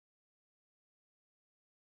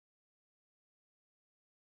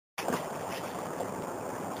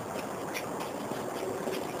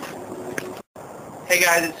Hey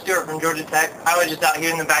guys, it's Stuart from Georgia Tech. I was just out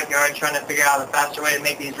here in the backyard trying to figure out the faster way to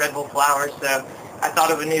make these Red Bull flowers, so I thought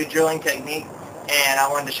of a new drilling technique, and I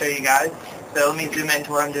wanted to show you guys. So let me zoom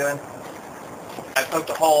into what I'm doing. I poked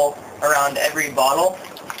a hole around every bottle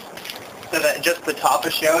so that just the top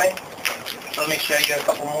is showing. So let me show you a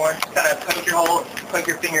couple more. Kind of poke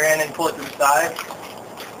your finger in and pull it to the side.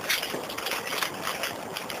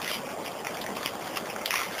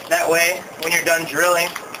 That way, when you're done drilling,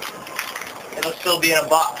 it'll still be in a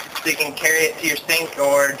box, so you can carry it to your sink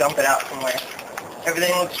or dump it out somewhere.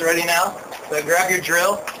 Everything looks ready now, so grab your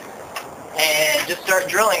drill and just start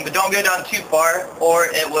drilling, but don't go down too far or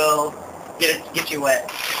it will get you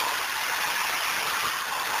wet.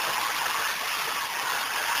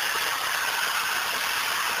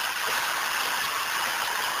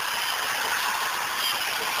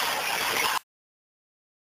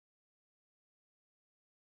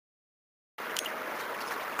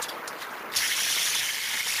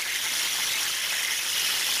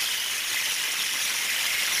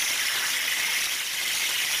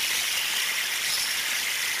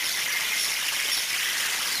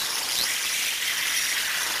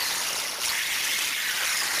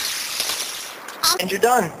 And you're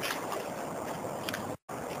done.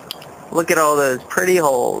 Look at all those pretty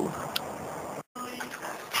holes.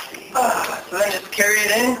 So then just carry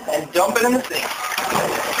it in and dump it in the sink.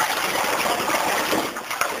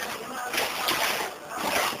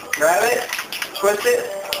 Grab it, twist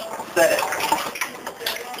it, set it.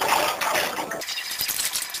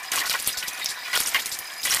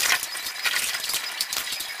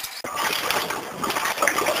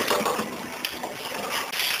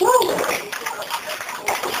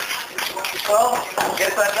 Well, I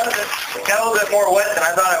guess that does it. It got a little bit more wet than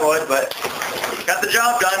I thought it would, but got the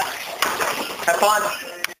job done. Have fun.